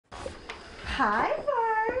Hi,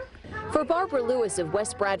 Barb. For Barbara Lewis of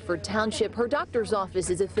West Bradford Township, her doctor's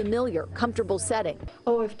office is a familiar, comfortable setting.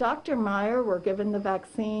 Oh, if Dr. Meyer were given the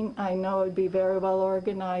vaccine, I know it would be very well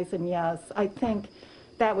organized, and yes, I think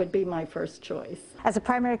that would be my first choice. As a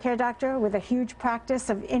primary care doctor with a huge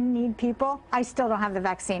practice of in-need people, I still don't have the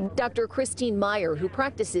vaccine. Dr. Christine Meyer, who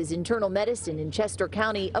practices internal medicine in Chester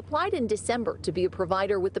County, applied in December to be a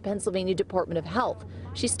provider with the Pennsylvania Department of Health.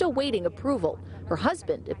 She's still waiting approval. Her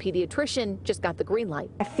husband, a pediatrician, just got the green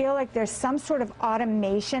light. I feel like there's some sort of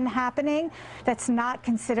automation happening that's not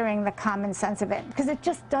considering the common sense of it, because it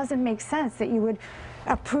just doesn't make sense that you would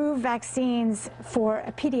approve vaccines for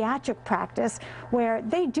a pediatric practice where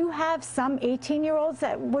they do have some 18-year-olds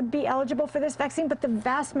that would be eligible for this vaccine, but the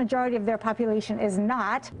vast majority of their population is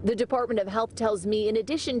not. The Department of Health tells me, in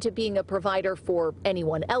addition to being a provider for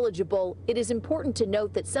anyone eligible, it is important to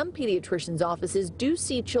note that some pediatricians' offices do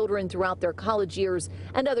see children throughout their college years,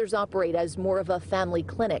 and others operate as more of a family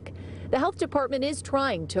clinic. The health department is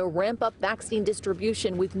trying to ramp up vaccine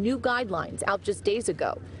distribution with new guidelines out just days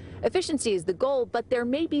ago. Efficiency is the goal, but there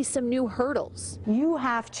may be some new hurdles. You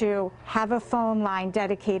have to have a phone line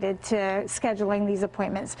dedicated to scheduling these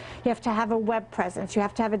appointments. You have to have a web presence. You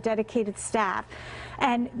have to have a dedicated staff.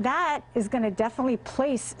 And that is going to definitely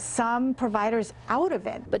place some providers out of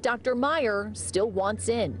it. But Dr. Meyer still wants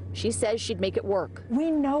in. She says she'd make it work.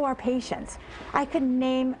 We know our patients. I could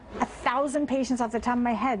name 1,000 patients off the top of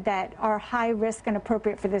my head that are high risk and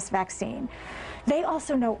appropriate for this vaccine. They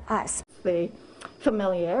also know us. The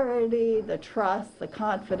familiarity, the trust, the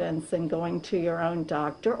confidence in going to your own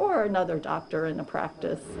doctor or another doctor in the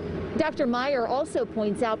practice. Dr. Meyer also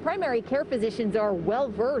points out primary care physicians are well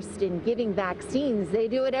versed in giving vaccines. They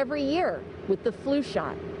do it every year with the flu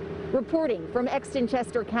shot. Reporting from Exton,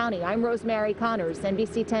 Chester County, I'm Rosemary Connors,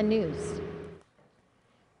 NBC10 News.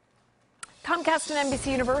 Comcast and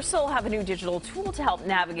NBC Universal have a new digital tool to help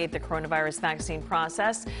navigate the coronavirus vaccine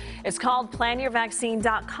process. It's called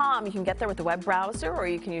planyourvaccine.com. You can get there with the web browser, or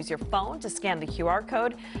you can use your phone to scan the QR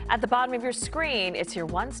code at the bottom of your screen. It's your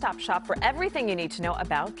one-stop shop for everything you need to know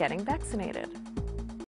about getting vaccinated.